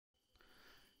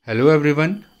Hello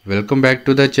everyone, welcome back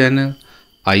to the channel.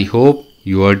 I hope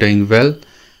you are doing well,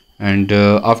 and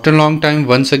after a long time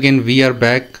once again we are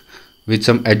back with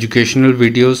some educational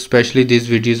videos. Especially these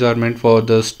videos are meant for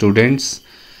the students,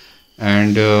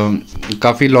 and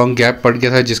काफ़ी long gap पड़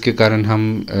गया था जिसके कारण हम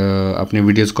अपने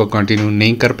videos को continue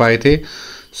नहीं कर पाए थे.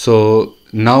 So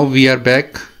now we are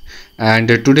back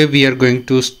and today we are going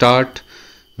to start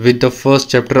with the first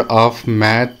chapter of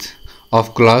math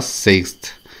of class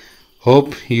 6th.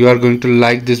 Hope you are going to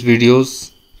like these videos.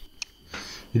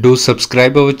 Do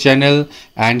subscribe our channel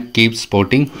and keep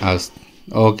supporting us.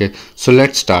 Okay, so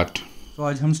let's start. तो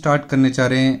आज हम start करने चाह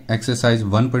रहे हैं exercise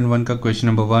 1.1 का question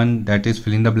number 1, that is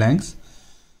fill in the blanks.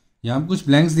 यहाँ कुछ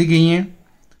ब्लैंक्स दी गई हैं,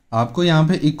 आपको यहाँ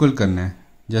पे इक्वल करना है.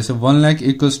 जैसे 1 lakh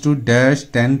equals to dash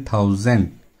 10,000,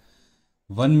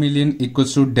 1 million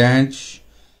equals to dash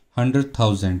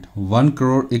 100,000, 1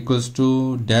 crore equals to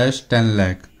dash 10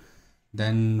 lakh,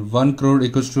 then 1 crore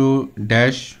equals to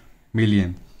dash million,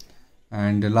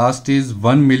 and last is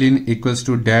 1 million equals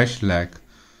to dash lakh.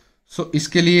 So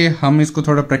इसके लिए हम इसको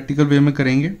थोड़ा प्रैक्टिकल वे में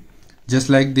करेंगे. जस्ट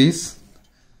लाइक दिस,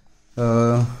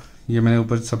 ये मैंने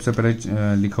ऊपर सबसे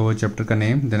पहले लिखा हुआ चैप्टर का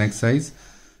name, then exercise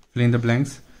fill in the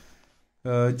blanks.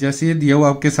 जैसे ये दिया हुआ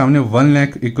आपके सामने 1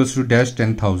 लाख इक्वल्स टू डैश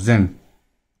 10,000.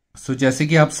 सो जैसे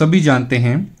कि आप सभी जानते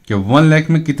हैं कि 1 लाख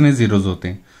में कितने जीरोस होते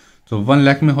हैं, तो 1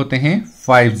 लाख में होते हैं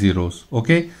 5 जीरोस.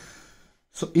 ओके,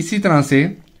 सो इसी तरह से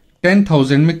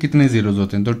 10,000 में कितने जीरोस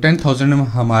होते हैं, तो 10,000 में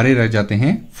हमारे रह जाते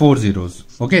हैं 4 zeros.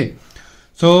 Okay,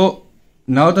 so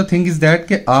now the thing is that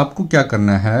कि आपको क्या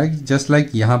करना है. जस्ट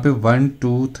लाइक यहाँ पे 1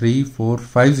 2 3 4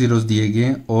 5 जीरोस दिए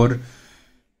गए और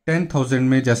 10,000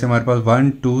 में जैसे हमारे पास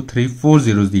 1 2 3 4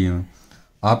 जीरोस दिए हुए,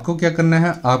 आपको क्या करना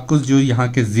है, आपको जो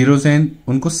यहाँ के जीरोस हैं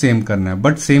उनको सेम करना है.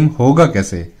 बट सेम होगा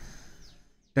कैसे,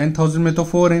 10,000 में तो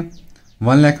 4 हैं,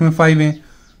 1 लाख में 5 हैं.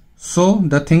 So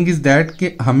the thing is that कि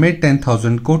हमें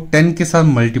 10,000 को 10 के साथ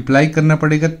मल्टीप्लाई करना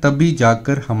पड़ेगा, तभी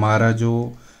जाकर हमारा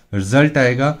जो रिजल्ट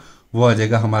आएगा वो आ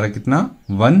जाएगा हमारा कितना,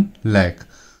 1 लाख.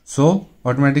 सो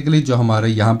ऑटोमेटिकली जो हमारे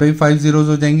यहाँ पे भी 5 जीरोस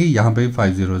हो जाएंगे, यहाँ पे भी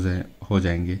 5 जीरोस हो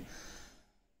जाएंगे.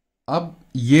 अब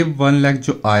ये 1 लाख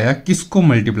जो आया किसको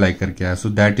मल्टीप्लाई करके आया, so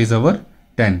that is our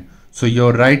 10. So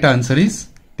your right answer is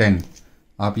 10.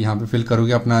 आप यहां पे फिल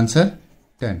करोगे अपना answer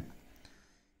 10.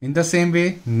 In the same way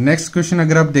next question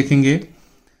अगर आप देखेंगे,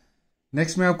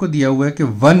 नेक्स्ट में आपको दिया हुआ है कि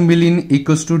 1 मिलियन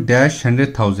इक्वल्स टू डैश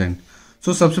 100,000.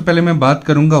 सो सबसे पहले मैं बात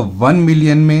करूंगा 1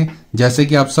 मिलियन में. जैसे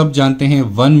कि आप सब जानते हैं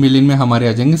 1 मिलियन में हमारे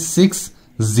आ जाएंगे 6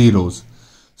 जीरोस.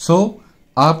 सो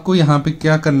आपको यहां पे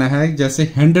क्या करना है, जैसे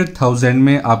 100,000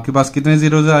 में आपके पास कितने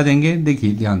जीरोस आ जाएंगे,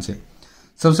 देखिए ध्यान से.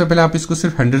 सबसे पहले आप इसको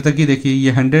सिर्फ 100 तक ही देखिए.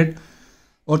 ये 100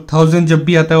 और 1000 जब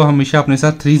भी आता है वो हमेशा अपने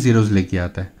साथ 3 जीरोस लेके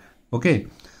आता है. ओके,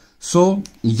 सो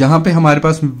यहां पे हमारे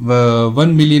पास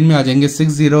 1 मिलियन में आ जाएंगे 6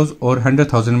 जीरोस और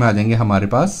 100,000 में आ जाएंगे हमारे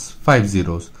पास 5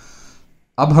 जीरोस.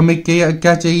 अब हमें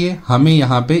क्या चाहिए, हमें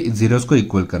यहाँ पे जीरोस को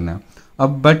इक्वल करना है.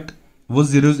 अब बट वो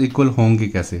जीरोस इक्वल होंगे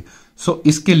कैसे, सो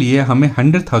इसके लिए हमें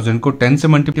 100,000 को 10 से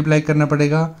मल्टीप्लाई करना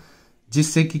पड़ेगा,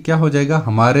 जिससे कि क्या हो जाएगा,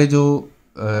 हमारे जो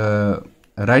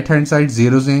राइट हैंड साइड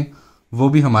जीरोस हैं वो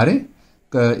भी हमारे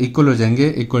इक्वल हो जाएंगे,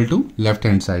 equal to left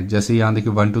hand side. जैसे यहाँ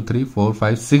देखिए 1 2 3 4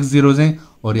 5 6 जीरोस हैं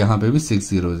और यहाँ पे भी 6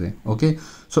 जीरोस हैं. ओके,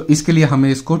 सो इसके लिए हमें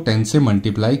इसको 10 से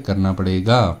मल्टीप्लाई करना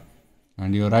पड़ेगा,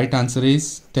 and your right answer is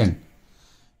 10.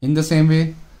 In the same way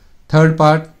third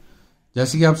part,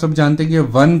 जैसे कि आप सब जानते हैं कि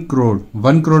 1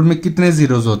 करोड़ में कितने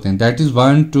जीरोस होते हैं, दैट इज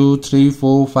 1 2 3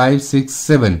 4 5 6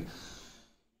 7.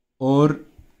 और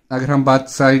अगर हम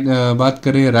बात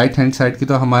करें राइट हैंड साइड की,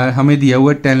 तो हमें दिया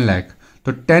हुआ है 10 लाख.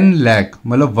 तो 10 लाख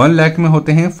मतलब 1 लाख में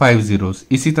होते हैं 5 जीरोस.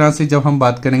 इसी तरह से जब हम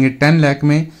बात करेंगे 10 लाख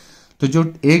में, तो जो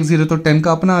एक जीरो तो 10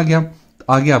 का अपना आ गया,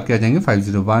 आगे आपके आ जाएंगे 5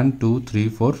 जीरो, 1 2 3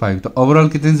 4 5. तो ओवरऑल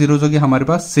कितने जीरोस हो गए हमारे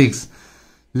पास, 6.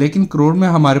 लेकिन करोड़ में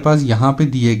हमारे पास यहाँ पे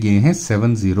दिए गए हैं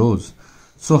 7 जीरोस.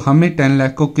 सो हमें 10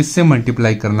 लाख को किससे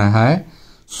मल्टीप्लाई करना है,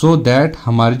 सो दैट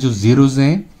हमारे जो जीरोस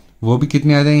हैं वो भी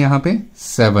कितने आ जाए, यहाँ पे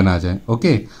 7 आ जाए.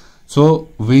 Okay,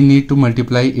 so we need to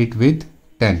multiply it with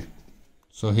 10.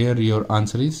 So here your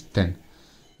answer is 10.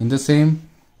 In the same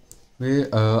way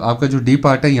आपका जो डी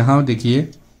पार्ट है, यहाँ देखिए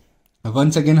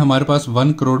वंस अगेन हमारे पास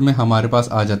 1 करोड़ में हमारे पास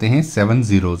आ जाते हैं 7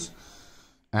 जीरोस,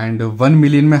 एंड 1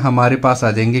 मिलियन में हमारे पास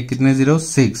आ जाएंगे कितने जीरो,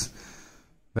 6.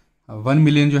 1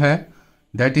 मिलियन जो है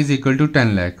that is equal to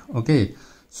 10 lakh. Okay,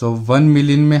 so 1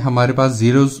 million में हमारे पास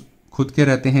जीरोस खुद के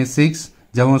रहते हैं 6.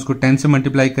 जब हम उसको 10 से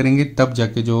मल्टीप्लाई करेंगे तब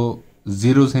जाके जो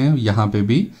जीरोस हैं यहाँ पे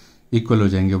भी इक्वल हो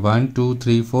जाएंगे. 1 2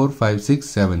 3 4 5 6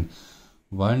 7,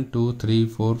 1 2 3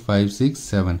 4 5 6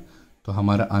 7. तो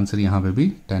हमारा आंसर यहाँ पे भी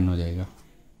 10 हो जाएगा.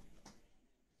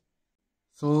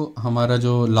 हमारा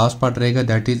जो लास्ट पार्ट रहेगा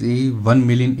that is a 1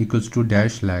 million equals to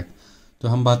dash lakh. तो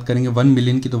हम बात करेंगे 1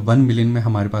 मिलियन की, तो 1 मिलियन में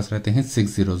हमारे पास रहते हैं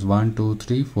 6 जीरोस, 1 2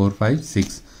 3 4 5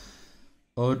 6।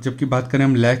 और जबकि बात करें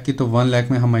हम लैख की, तो 1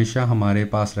 लाख में हमेशा हमारे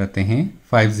पास रहते हैं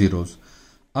 5 जीरोस।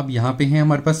 अब यहाँ पे हैं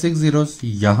हमारे पास 6 जीरोस,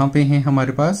 यहाँ पे हैं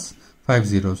हमारे पास 5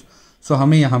 जीरोस। सो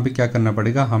हमें यहाँ पे क्या करना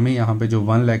पड़ेगा, हमें यहाँ पे जो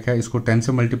 1 लाख है इसको 10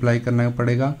 से मल्टीप्लाई करना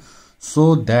पड़ेगा,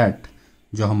 सो दैट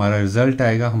जो हमारा रिजल्ट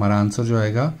आएगा, हमारा आंसर जो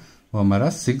आएगा वो हमारा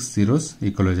 6 जीरोस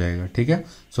इक्वल हो जाएगा। ठीक है,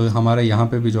 सो हमारा यहाँ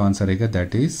पे भी जो आंसर आएगा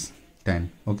that is 10।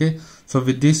 Okay, so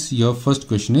with this your first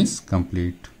question is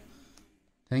complete.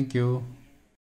 Thank you.